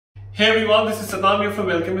Hey everyone, this is 𝗖𝗹𝗹 from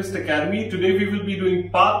𝗕𝗹𝗹 Academy. Today we will be doing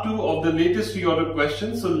part 2 of the latest reorder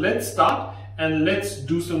questions. So let's start and let's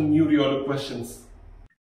do some new reorder questions.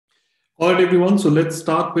 Alright everyone, so let's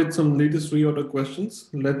start with some latest reorder questions.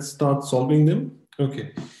 Let's start solving them.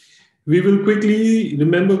 Okay. We will quickly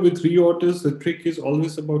remember with reorders, the trick is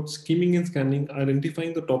always about skimming and scanning,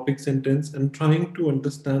 identifying the topic sentence and trying to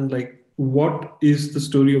understand like what is the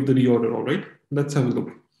story of the reorder. All right, let's have a look.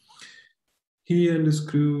 He and his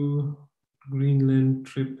crew, Greenland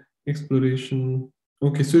trip, exploration.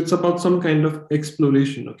 Okay, so it's about some kind of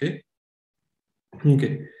exploration, okay?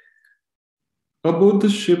 Okay. Aboard the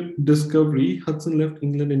ship Discovery, Hudson left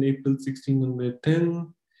England in April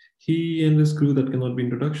 1610. He and his crew, that cannot be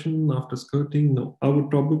introduction. After skirting, no. I would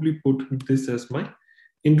probably put this as my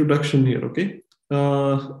introduction here, okay?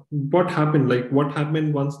 What happened? Like what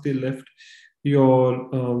happened once they left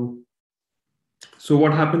your... so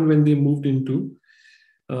what happened when they moved into...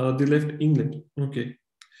 they left England, okay?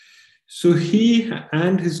 So he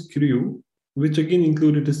and his crew, which again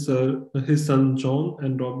included his son John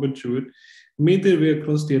and Robert Jewett, made their way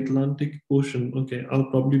across the Atlantic Ocean. Okay,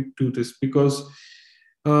 I'll probably do this because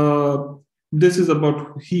this is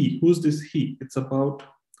about he. Who's this he? It's about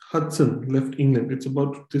Hudson left England. It's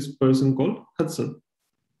about this person called Hudson.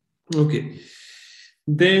 Okay,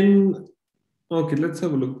 then, okay, let's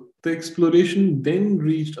have a look. The exploration then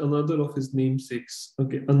reached another of his namesakes.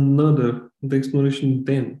 Okay, the exploration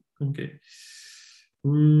then. Okay.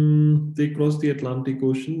 They crossed the Atlantic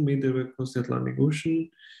Ocean, made their way across the Atlantic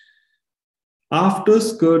Ocean. After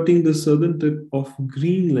skirting the southern tip of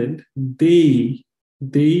Greenland, they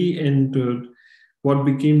entered what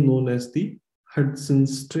became known as the Hudson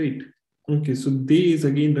Strait. Okay, so they is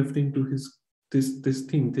again referring to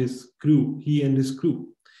this crew, he and his crew.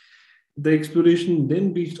 The exploration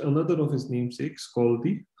then reached another of his namesakes called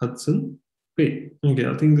the Hudson Bay. Okay,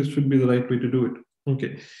 I think this should be the right way to do it.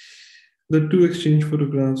 Okay. The two exchanged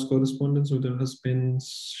photographs, correspondence with their husbands.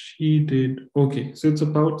 She did. Okay, so it's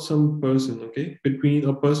about some person, okay? Between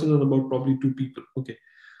a person and about probably two people. Okay.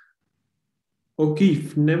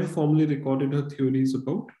 O'Keeffe never formally recorded her theories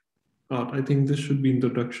about art. I think this should be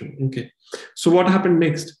introduction. Okay. So what happened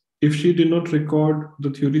next? If she did not record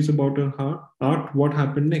the theories about her art, what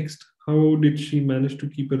happened next? How did she manage to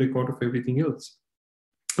keep a record of everything else?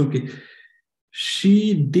 Okay.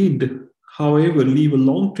 She did, however, leave a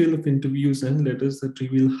long trail of interviews and letters that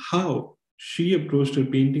reveal how she approached her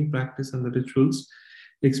painting practice and the rituals,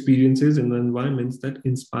 experiences, and the environments that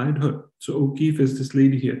inspired her. So O'Keeffe is this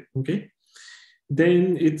lady here, okay?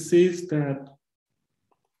 Then it says that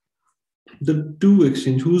the two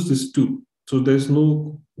exchange, who's this two? So there's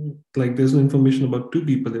no information about two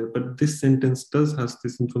people here, but this sentence does has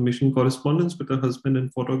this information. Correspondence with her husband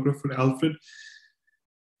and photographer Alfred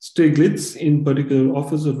Stieglitz in particular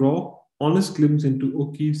offers a raw, honest glimpse into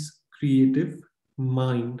O'Keeffe's creative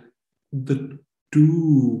mind. The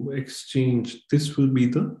two exchange. This will be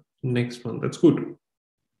the next one. That's good.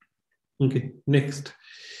 Okay, next.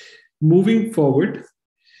 Moving forward.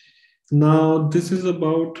 Now, this is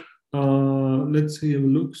about, let's see, have a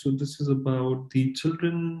look. So this is about the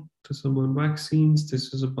children. This is about vaccines.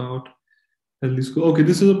 This is about healthy school. Okay,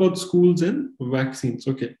 this is about schools and vaccines.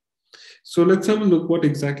 Okay. So let's have a look what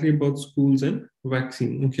exactly about schools and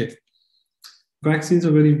vaccine. Okay. Vaccines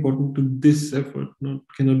are very important to this effort.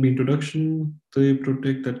 Cannot be introduction. They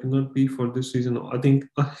protect, that cannot be for this reason. I think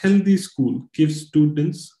a healthy school gives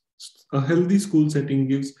students, a healthy school setting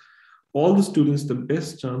gives all the students the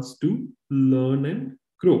best chance to learn and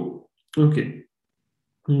grow. Okay.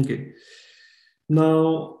 Okay.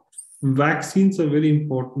 Now, vaccines are very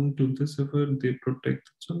important to this effort. They protect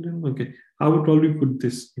children. Okay. I would probably put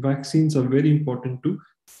this. Vaccines are very important to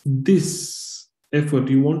this effort.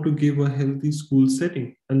 You want to give a healthy school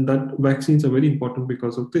setting, and that vaccines are very important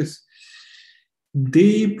because of this.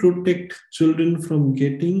 They protect children from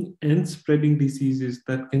getting and spreading diseases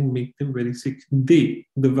that can make them very sick. The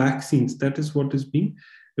vaccines, that is what is being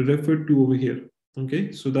referred to over here.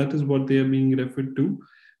 Okay, so that is what they are being referred to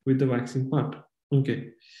with the vaccine part. Okay,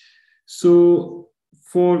 so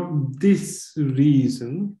for this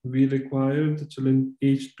reason, we require the children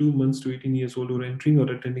aged 2 months to 18 years old who are entering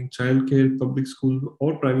or attending childcare, public school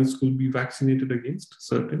or private school be vaccinated against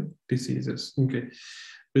certain diseases. Okay,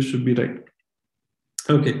 this should be right.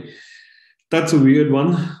 Okay, that's a weird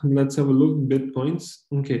one. Let's have a look. Bitcoins.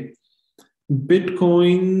 Okay,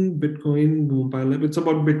 Bitcoin mobile app. It's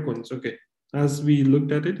about Bitcoins. Okay, as we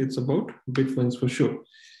looked at it, it's about Bitcoins for sure.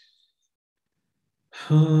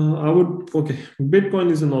 Okay, Bitcoin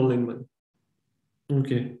is an online money.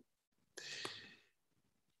 Okay.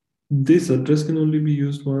 This address can only be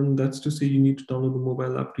used once. That's to say you need to download the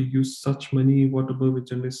mobile app to use such money. What above which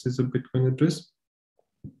generates is a Bitcoin address?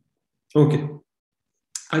 Okay,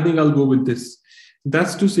 I think I'll go with this.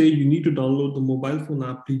 That's to say you need to download the mobile phone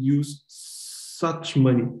app to use such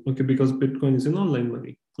money. Okay, because Bitcoin is an online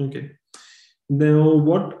money. Okay. Now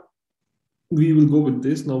what we will go with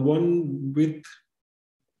this. Now one with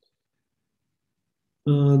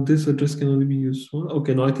this address can only be used for.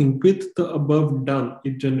 Okay, now I think with the above done,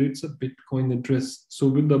 it generates a Bitcoin address. So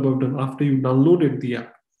with the above done, after you downloaded the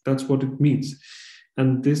app, that's what it means.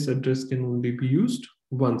 And this address can only be used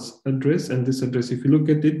once. Address and this address. If you look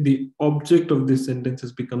at it, the object of this sentence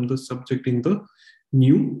has become the subject in the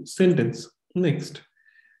new sentence. Next.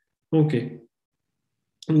 Okay.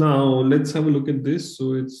 Now let's have a look at this.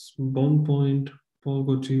 So it's bond point, Paul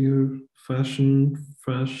Gaultier, fashion.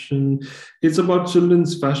 It's about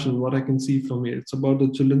children's fashion, what I can see from here. It's about the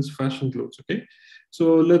children's fashion clothes, okay?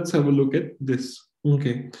 So let's have a look at this.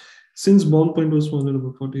 Okay, since bond point was founded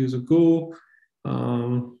about 40 years ago,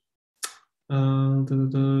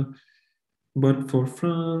 but for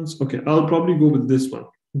France, okay, I'll probably go with this one.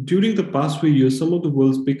 During the past few years, some of the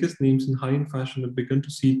world's biggest names in high-end fashion have begun to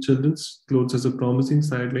see children's clothes as a promising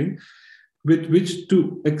sideline with which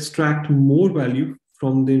to extract more value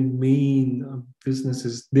from their main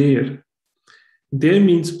businesses. There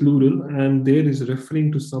means plural, and there is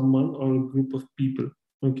referring to someone or a group of people.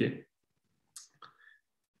 Okay.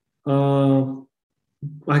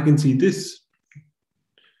 I can see this.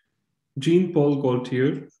 Jean-Paul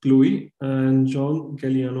Gaultier, Chloe, and John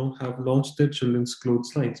Galliano have launched their children's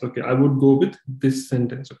clothes lines. Okay, I would go with this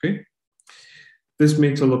sentence, okay? This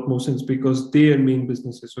makes a lot more sense because they are main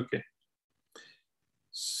businesses, okay?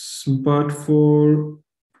 But for,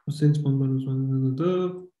 since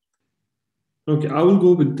okay, I will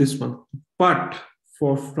go with this one. But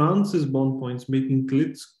for France's bond points, making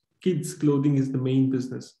kids clothing is the main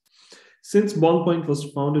business. Since Bond Point was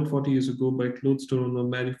founded 40 years ago by clothes store owner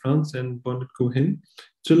Marie France and Bernard Cohen,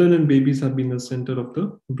 children and babies have been the center of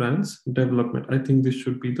the brand's development. I think this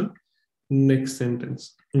should be the next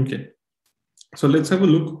sentence. Okay, so let's have a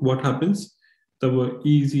look what happens. There were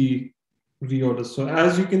easy reorders. So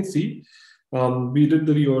as you can see, we did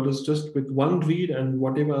the reorders just with one read, and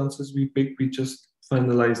whatever answers we picked, we just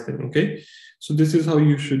finalized them. Okay, so this is how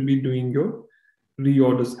you should be doing your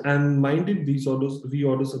reorders, and mind it, these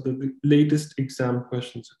reorders are the latest exam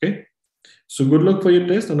questions. Okay, so good luck for your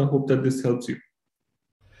test, and I hope that this helps you.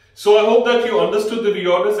 So I hope that you understood the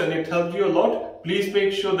reorders and it helped you a lot. Please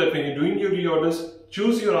make sure that when you're doing your reorders,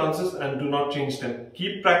 choose your answers and do not change them.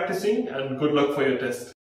 Keep practicing, and good luck for your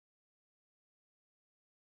test.